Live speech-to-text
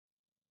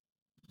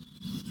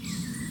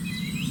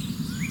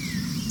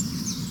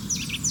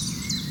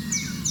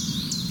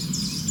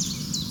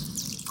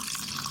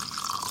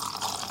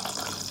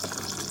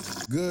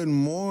Good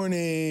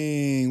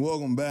morning.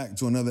 Welcome back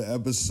to another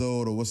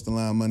episode of What's the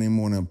Line Monday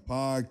Morning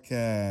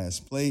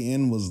Podcast.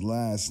 Play-in was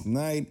last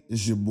night.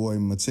 It's your boy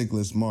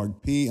Meticulous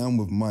Mark P. I'm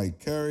with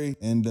Mike Curry.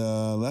 And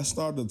let's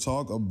start to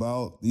talk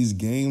about these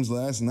games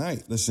last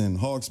night. Listen,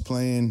 Hawks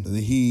playing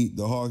the Heat.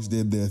 The Hawks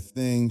did their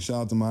thing.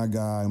 Shout out to my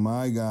guy,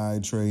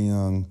 Trae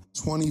Young.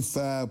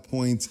 25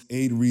 points,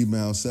 8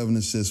 rebounds, 7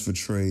 assists for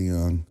Trae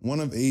Young. 1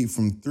 of 8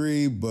 from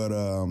 3, but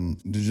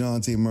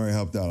DeJounte Murray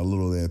helped out a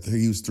little there.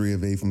 He was 3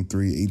 of 8 from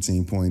 3,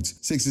 18 points,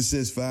 6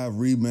 assists, 5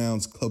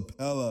 rebounds.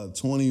 Capella,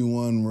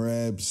 21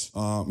 reps.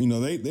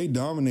 They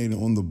dominated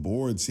on the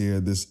boards here,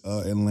 this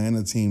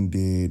Atlanta team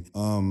did.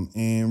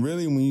 And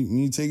really, when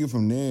you take it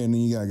from there, and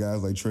then you got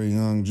guys like Trae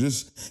Young,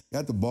 just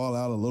got the ball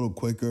out a little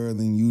quicker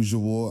than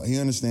usual. He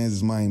understands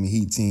his Miami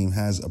Heat team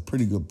has a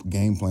pretty good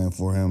game plan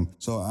for him.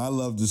 So I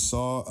love to see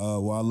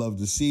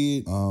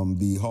it.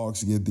 The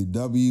Hawks get the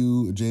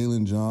W.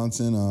 Jalen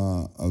Johnson,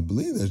 I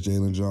believe that's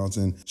Jalen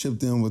Johnson,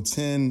 chipped in with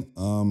 10.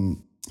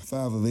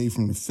 5 of 8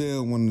 from the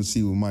field. Wanted to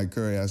see what Mike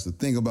Curry has to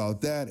think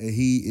about that.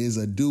 He is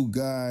a Duke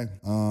guy.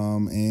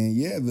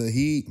 The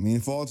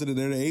Heat, fall to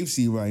they're the 8th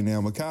seed right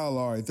now. But Kyle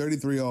Lowry,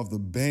 33 off the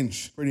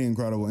bench. Pretty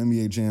incredible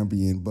NBA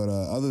champion. But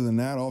other than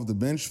that, off the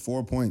bench,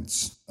 4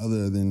 points.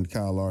 Other than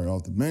Kyle Lowry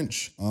off the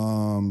bench.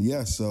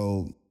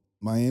 So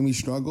Miami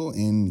struggle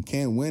and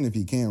can't win if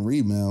you can't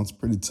rebound. It's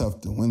pretty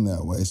tough to win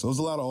that way. So there's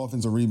a lot of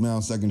offensive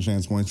rebounds, second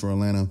chance points for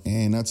Atlanta.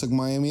 And I took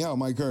Miami out.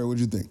 Mike Curry, what'd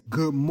you think?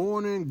 Good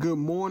morning.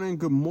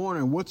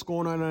 What's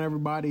going on,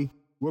 everybody?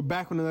 We're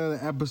back with another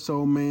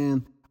episode,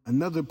 man.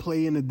 Another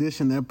play-in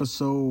edition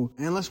episode.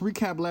 And let's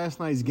recap last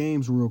night's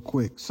games real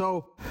quick.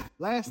 So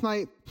last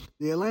night,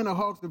 the Atlanta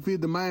Hawks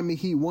defeated the Miami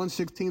Heat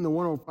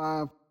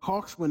 116-105.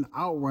 Hawks went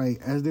outright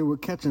as they were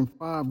catching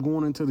 5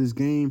 going into this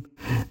game.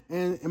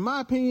 And in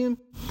my opinion,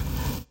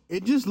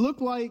 it just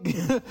looked like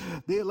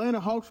the Atlanta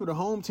Hawks were the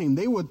home team.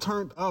 They were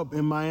turned up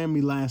in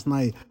Miami last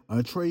night.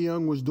 Trae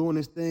Young was doing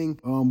his thing,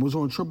 was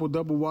on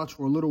triple-double watch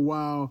for a little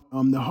while.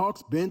 The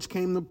Hawks bench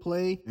came to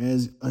play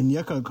as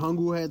Onyeka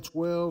Okongwu had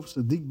 12,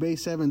 Sadiq Bey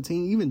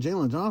 17. Even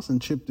Jalen Johnson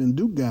chipped in.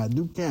 Duke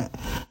Cat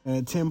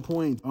had 10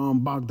 points.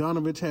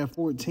 Bogdanovich had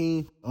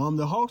 14.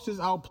 The Hawks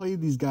just outplayed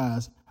these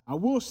guys. I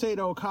will say,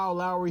 though, Kyle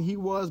Lowry, he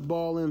was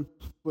balling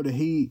for the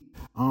Heat.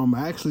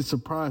 Actually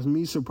surprised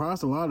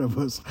a lot of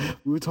us.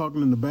 We were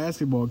talking in the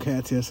basketball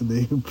cats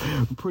yesterday.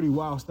 Pretty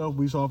wild stuff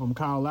we saw from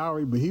Kyle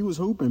Lowry, but he was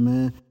hooping,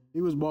 man.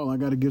 He was balling.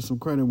 I got to give some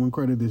credit when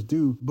credit is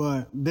due.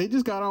 But they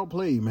just got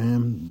outplayed,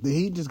 man. The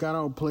Heat just got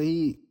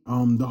outplayed.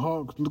 The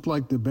Hawks looked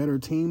like the better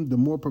team, the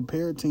more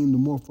prepared team, the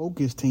more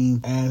focused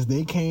team, as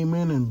they came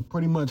in and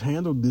pretty much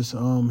handled this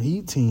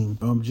Heat team.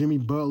 Jimmy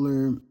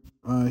Butler,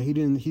 he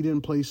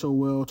didn't play so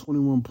well.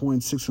 21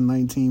 points, 6 of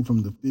 19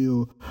 from the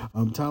field.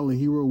 Tyler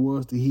Hero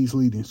was the Heat's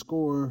leading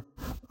scorer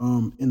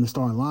in the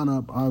starting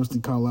lineup. Obviously,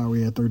 Kyle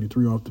Lowry had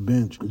 33 off the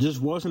bench.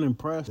 Just wasn't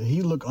impressed.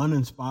 He looked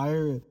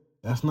uninspired.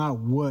 That's not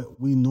what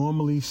we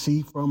normally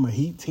see from a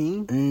Heat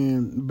team.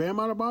 And Bam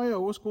Adebayo,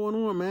 what's going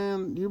on,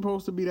 man? You're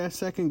supposed to be that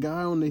second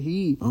guy on the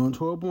Heat.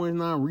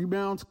 12.9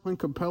 rebounds. Clint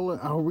Capella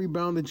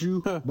out-rebounded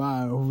you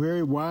by a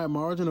very wide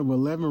margin of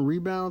 11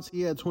 rebounds.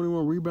 He had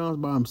 21 rebounds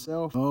by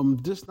himself.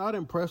 Just not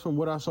impressed with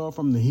what I saw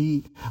from the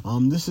Heat.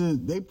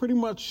 They pretty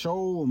much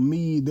show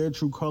me their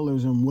true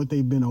colors and what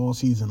they've been all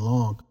season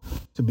long,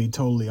 to be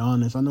totally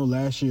honest. I know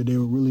last year they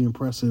were really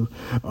impressive.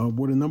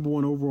 Were the number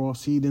 1 overall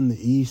seed in the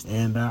East.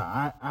 And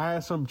I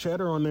had some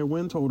cheddar on their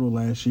win total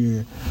last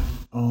year.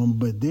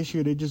 But this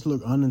year they just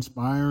look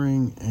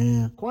uninspiring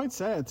and quite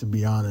sad, to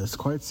be honest.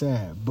 Quite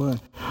sad.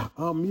 But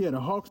the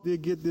Hawks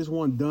did get this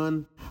one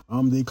done.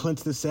 They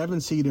clinched the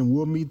 7th seed and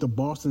will meet the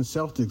Boston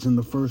Celtics in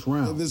the first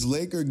round. This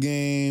Laker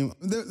game,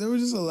 there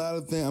was just a lot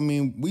of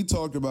things. We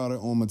talked about it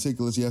on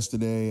Meticulous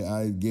yesterday.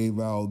 I gave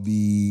out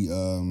the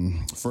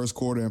first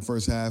quarter and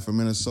first half for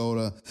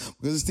Minnesota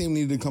because this team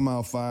needed to come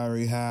out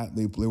fiery, hot.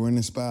 They were in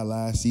the spot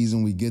last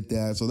season. We get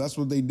that. So that's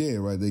what they did,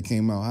 right? They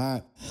came out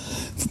hot.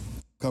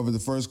 Covered the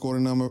first quarter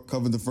number,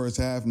 covered the first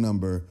half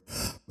number.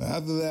 But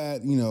after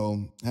that,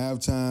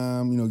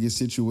 halftime, get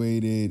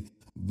situated.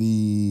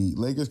 The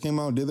Lakers came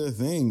out, did their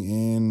thing.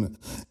 And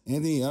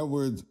Anthony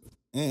Edwards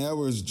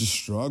just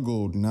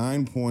struggled.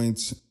 9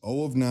 points,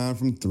 0 of 9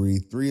 from 3,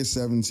 3 of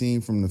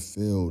 17 from the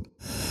field.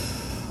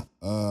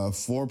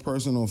 4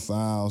 personal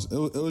fouls. It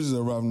was just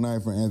a rough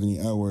night for Anthony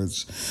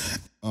Edwards.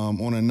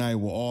 On a night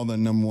where all the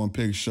number 1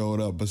 picks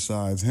showed up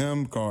besides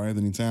him. Karl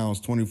Anthony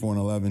Towns, 24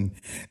 and 11,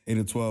 8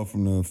 of 12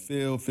 from the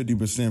field,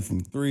 50%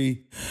 from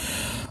 3.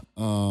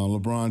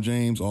 LeBron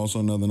James, also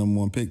another number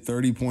 1 pick,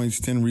 30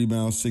 points, 10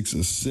 rebounds, 6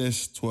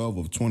 assists, 12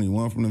 of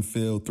 21 from the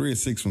field, 3 of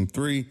 6 from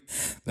 3.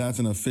 That's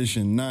an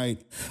efficient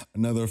night.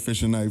 Another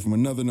efficient night from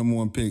another number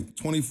 1 pick,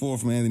 24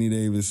 from Anthony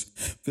Davis,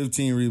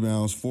 15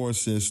 rebounds, 4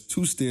 assists,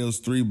 2 steals,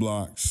 3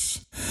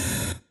 blocks.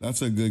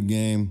 That's a good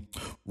game.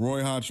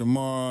 Roy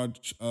Hachimura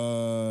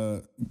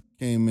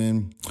came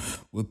in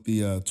with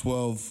the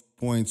 12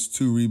 points,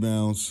 2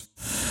 rebounds,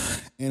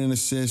 and an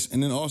assist.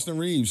 And then Austin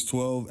Reeves,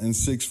 12 and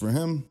 6 for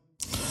him.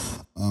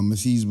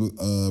 He's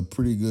a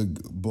pretty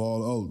good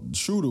ball. Oh,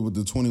 shooter with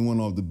the 21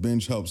 off the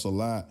bench helps a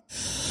lot.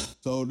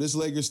 So this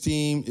Lakers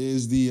team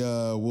is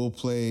will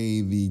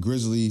play the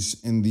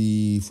Grizzlies in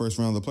the first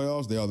round of the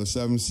playoffs. They are the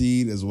 7th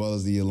seed, as well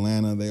as the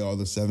Atlanta. They are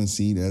the 7th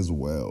seed as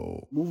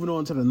well. Moving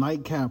on to the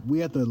nightcap, we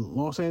had the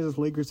Los Angeles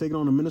Lakers taking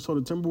on the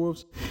Minnesota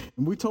Timberwolves.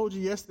 And we told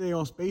you yesterday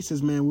on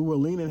Spaces, man, we were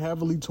leaning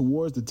heavily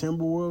towards the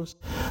Timberwolves,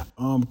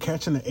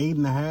 catching the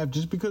 8.5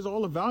 just because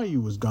all the value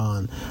was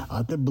gone.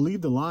 I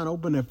believe the line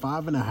opened at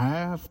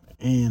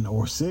 5.5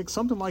 or 6,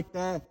 something like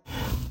that.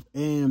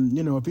 And,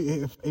 you know, if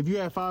you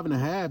had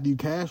 5.5, you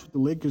cashed with the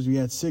Lakers. You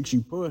had 6,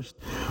 you pushed.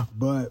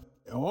 But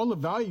all the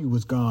value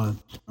was gone.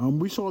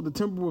 We saw the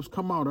Timberwolves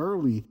come out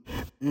early,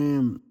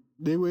 and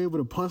they were able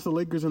to punch the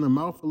Lakers in the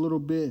mouth a little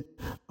bit.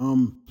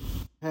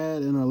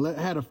 Had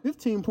a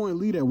 15-point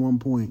lead at one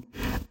point.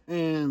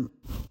 And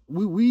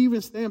we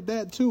even stamped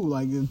that, too.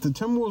 Like, if the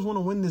Timberwolves want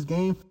to win this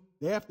game,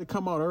 they have to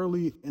come out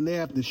early and they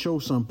have to show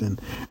something.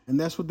 And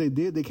that's what they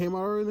did. They came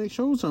out early and they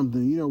showed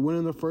something. You know,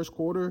 winning the first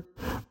quarter.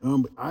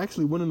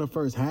 Actually winning the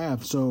first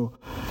half. So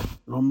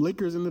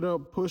Lakers ended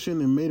up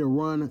pushing and made a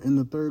run in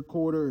the third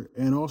quarter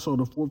and also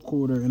the fourth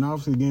quarter. And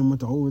obviously the game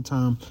went to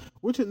overtime,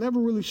 which it never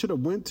really should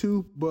have went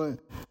to. But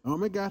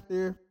it got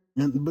there.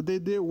 But they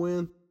did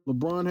win.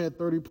 LeBron had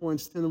 30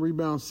 points, 10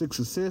 rebounds, 6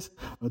 assists.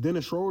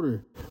 Dennis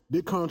Schroeder,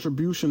 big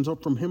contributions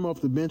up from him off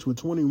the bench with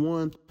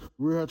 21.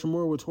 Rui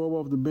Hachimura with 12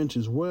 off the bench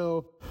as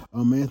well.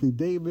 Anthony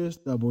Davis,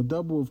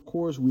 double-double, of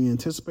course. We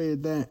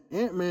anticipated that.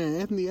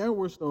 Anthony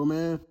Edwards, though,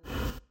 man.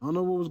 I don't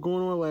know what was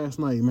going on last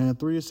night, man.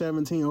 3 of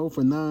 17, 0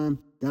 for 9.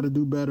 Got to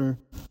do better.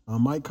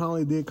 Mike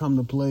Conley did come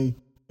to play,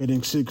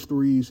 hitting 6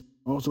 threes.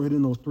 Also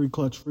hitting those 3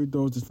 clutch free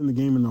throws to send the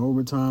game in the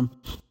overtime.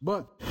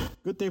 But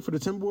good thing for the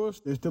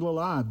Timberwolves, they're still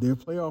alive. Their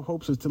playoff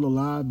hopes are still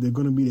alive. They're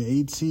going to be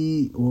the 8th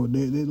seed, or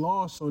they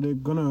lost, so they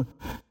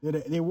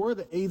were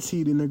the 8th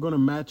seed, and they're going to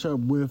match up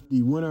with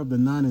the winner of the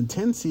 9 and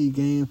 10 seed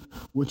game,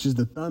 which is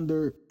the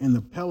Thunder and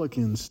the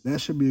Pelicans.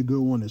 That should be a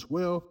good one as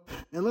well.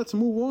 And let's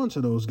move on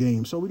to those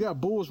games. So we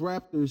got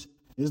Bulls-Raptors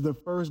is the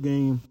first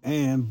game,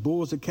 and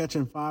Bulls are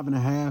catching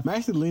 5.5. I'm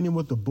actually leaning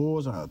with the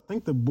Bulls. I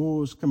think the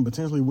Bulls can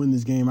potentially win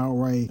this game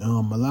outright. A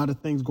lot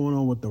of things going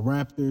on with the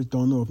Raptors.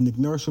 Don't know if Nick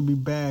Nurse will be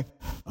back.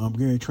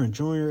 Gary Trent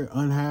Jr.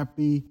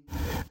 unhappy.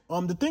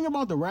 The thing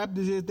about the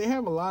Raptors is they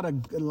have a lot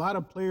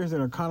of players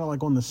that are kind of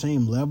like on the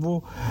same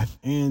level,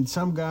 and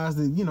some guys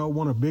that, you know,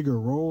 want a bigger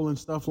role and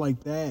stuff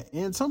like that,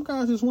 and some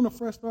guys just want a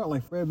fresh start,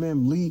 like Fred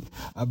VanVleet.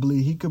 I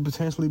believe he could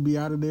potentially be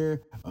out of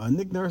there.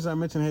 Nick Nurse, I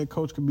mentioned, head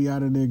coach, could be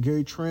out of there.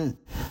 Gary Trent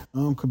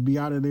could be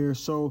out of there.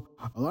 So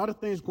a lot of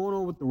things going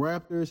on with the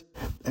Raptors.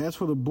 As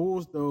for the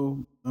Bulls,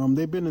 though,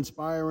 they've been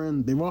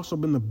inspiring. They've also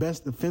been the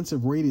best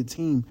defensive rated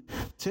team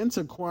since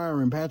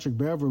acquiring Patrick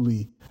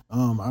Beverley.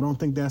 I don't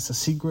think that's a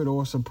secret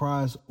or a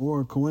surprise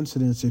or a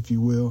coincidence, if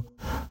you will.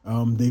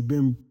 They've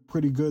been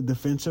pretty good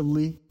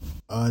defensively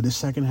the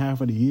second half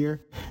of the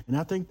year, and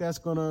I think that's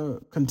going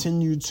to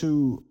continue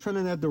to trend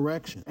in that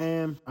direction.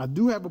 And I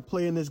do have a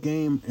play in this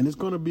game, and it's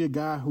going to be a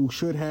guy who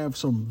should have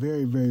some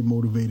very, very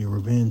motivated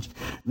revenge,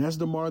 and that's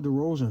DeMar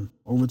DeRozan,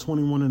 over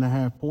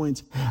 21.5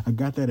 points. I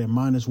got that at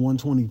minus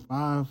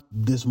 125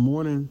 this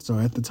morning, so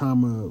at the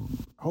time of,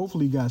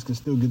 hopefully you guys can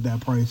still get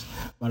that price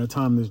by the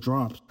time this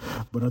drops.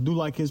 But I do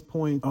like his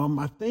point.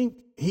 I think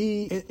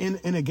he,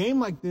 in a game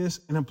like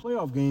this, in a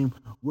playoff game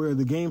where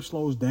the game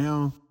slows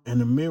down and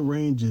the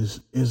mid-range is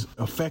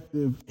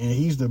effective, and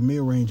he's the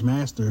mid-range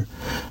master.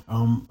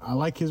 I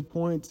like his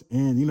points,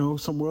 and, you know,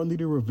 some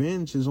well-needed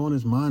revenge is on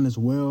his mind as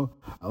well.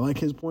 I like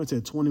his points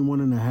at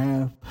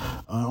 21.5.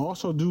 I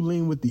also do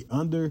lean with the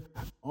under.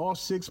 All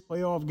 6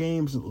 playoff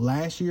games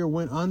last year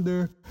went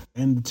under,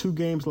 and the 2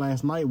 games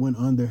last night went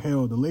under.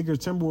 Hell, the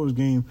Lakers-Timberwolves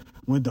game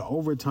went to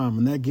overtime,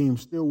 and that game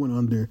still went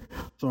under.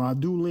 So I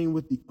do lean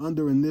with the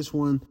under in this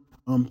one.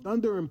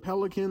 Thunder and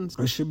Pelicans,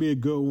 it should be a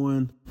good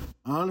one.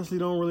 I honestly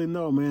don't really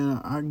know,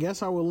 man. I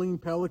guess I would lean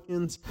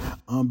Pelicans.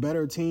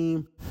 Better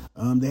team.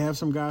 They have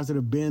some guys that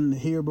have been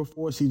here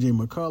before. CJ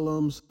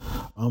McCollum's,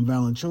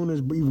 Valanciunas,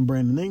 even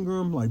Brandon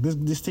Ingram. Like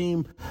this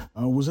team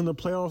was in the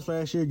playoffs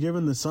last year,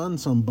 giving the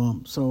Suns some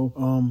bump. So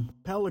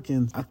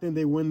Pelicans, I think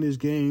they win this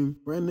game.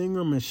 Brandon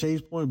Ingram and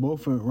Shay's Point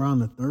both around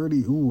the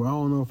 30. Ooh, I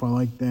don't know if I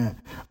like that.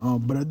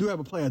 But I do have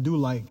a play I do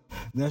like.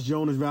 That's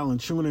Jonas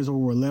Valanciunas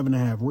over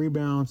 11.5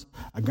 rebounds.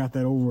 I got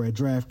that over at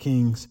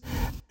DraftKings,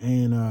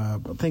 and I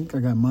think I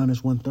got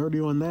minus 130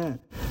 on that.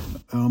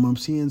 I'm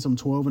seeing some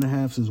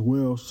 12.5s as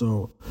well.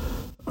 So,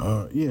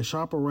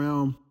 shop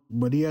around.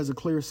 But he has a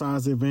clear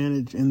size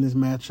advantage in this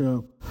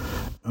matchup.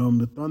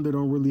 The Thunder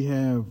don't really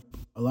have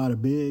a lot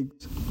of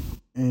bigs,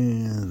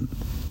 and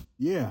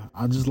Yeah,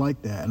 I just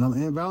like that. And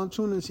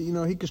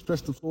Valanciunas, he could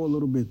stretch the floor a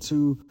little bit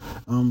too.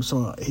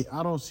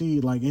 I don't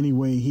see like any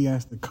way he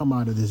has to come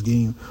out of this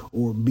game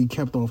or be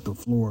kept off the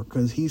floor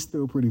because he's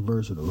still pretty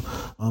versatile.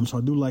 So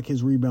I do like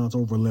his rebounds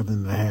over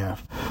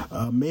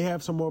 11.5. May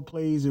have some more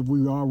plays if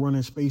we are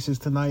running spaces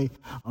tonight.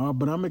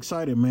 But I'm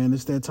excited, man.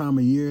 It's that time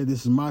of year.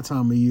 This is my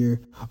time of year.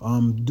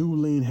 Do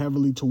lean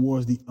heavily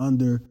towards the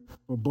under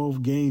for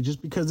both games just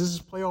because this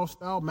is playoff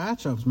style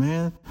matchups,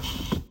 man.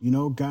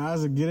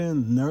 Guys are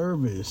getting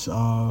nervous.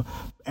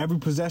 Every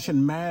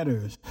possession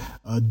matters.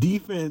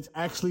 Defense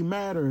actually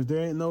matters. There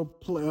ain't no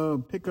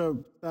pickup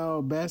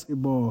style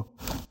basketball.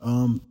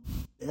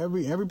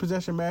 Every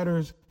possession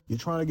matters. You're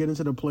trying to get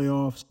into the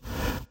playoffs.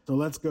 So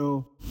let's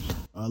go.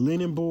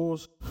 Leaning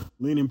Bulls,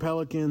 leaning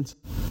Pelicans.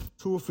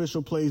 2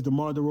 official plays,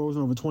 DeMar DeRozan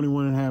over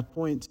 21.5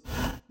 points.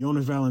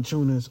 Jonas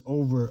Valanciunas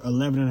over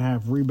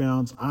 11.5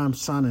 rebounds. I'm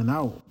signing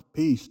out.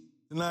 Peace.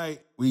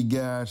 Tonight, we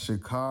got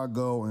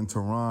Chicago and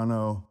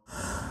Toronto.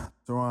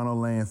 Toronto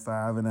laying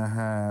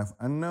 5.5.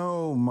 I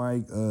know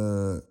Mike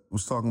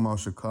was talking about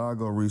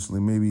Chicago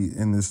recently, maybe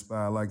in this spot,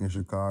 I like in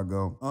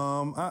Chicago.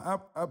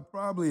 I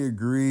probably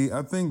agree.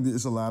 I think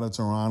it's a lot of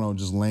Toronto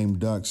just lame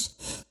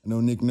ducks. I know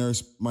Nick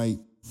Nurse might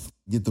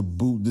get the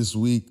boot this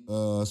week,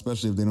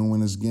 especially if they don't win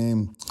this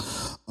game.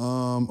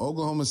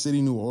 Oklahoma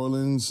City, New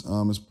Orleans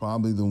is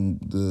probably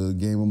the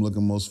game I'm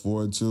looking most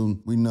forward to.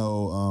 We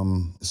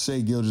know Shai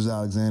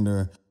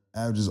Gilgeous-Alexander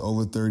averages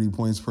over 30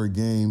 points per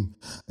game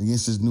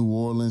against this New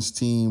Orleans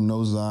team.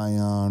 No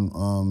Zion.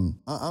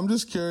 I'm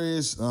just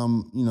curious,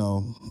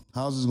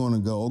 how's this going to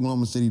go?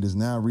 Oklahoma City does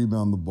not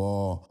rebound the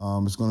ball.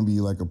 It's going to be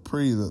like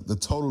the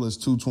total is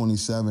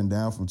 227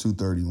 down from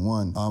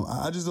 231.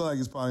 I just feel like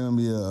it's probably going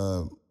to be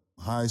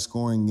a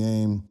high-scoring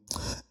game.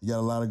 You got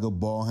a lot of good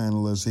ball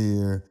handlers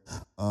here.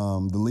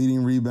 The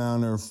leading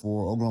rebounder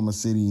for Oklahoma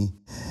City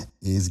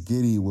is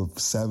Giddey with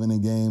 7 a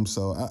game.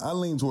 So I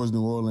lean towards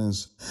New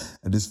Orleans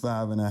at this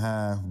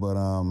 5.5. But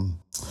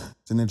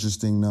it's an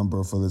interesting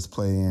number for this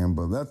play-in.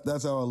 But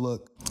that's how I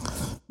look.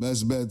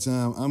 Best bet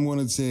time. I'm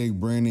going to take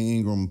Brandon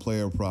Ingram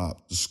player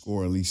prop to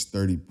score at least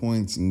 30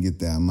 points and get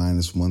that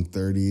minus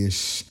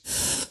 130-ish.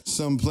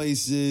 Some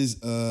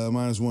places,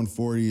 minus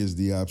 140 is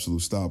the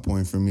absolute stop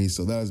point for me.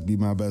 So that would be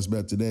my best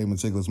bet today.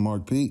 Meticulous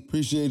Mark P.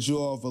 Appreciate you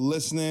all for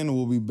listening.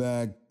 We'll be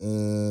back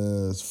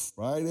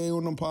Friday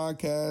on the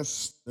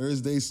podcast,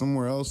 Thursday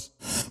somewhere else.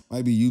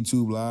 Might be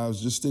YouTube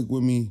Lives. Just stick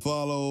with me.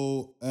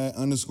 Follow at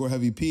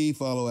 _HeavyP.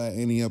 Follow at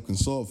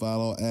AnyUpConsult.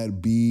 Follow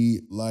at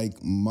Be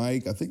Like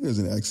Mike. I think there's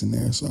an X in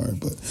there. Sorry,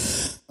 but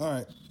all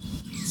right.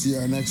 See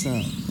y'all next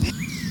time.